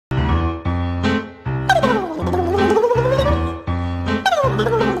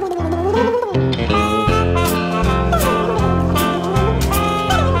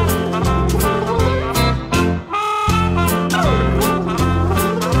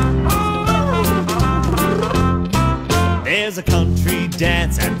a country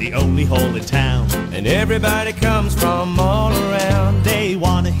dance at the only hall in town, and everybody comes from all around. They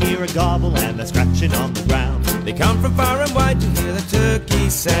wanna hear a gobble and a scratching on the ground. They come from far and wide to hear the turkey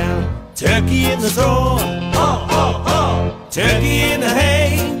sound. Turkey in the straw, ho, ho, ho. turkey in the hay,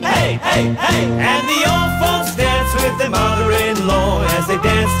 Hey, hey, hey. and the old folks dance with their mother-in-law as they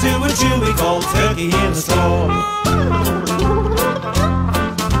dance to a tune we call Turkey in the Straw.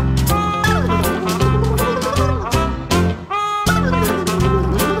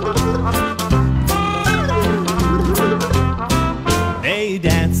 They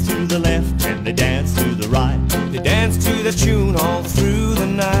dance to the left and they dance to the right. They dance to the tune all through the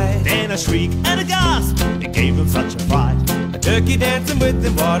night. Then a shriek and a gasp, it gave them such a fright. A turkey dancing with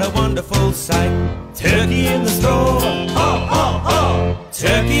them, what a wonderful sight. Turkey in the straw, Ho, ho, ho.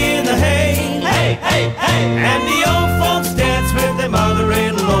 turkey in the hay, Hey, hey, hey. and the old folks dance with their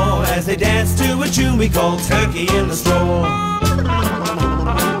mother-in-law as they dance to a tune we call Turkey in the Straw.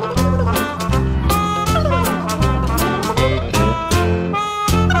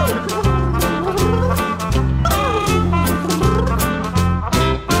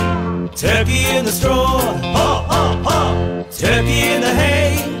 Turkey in the straw, Ho, ho, ho. turkey in the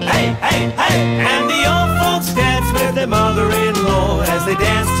hay, Hey, hey, hey. and the old folks dance with their mother-in-law as they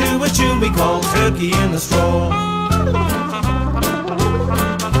dance to a tune we call Turkey in the Straw.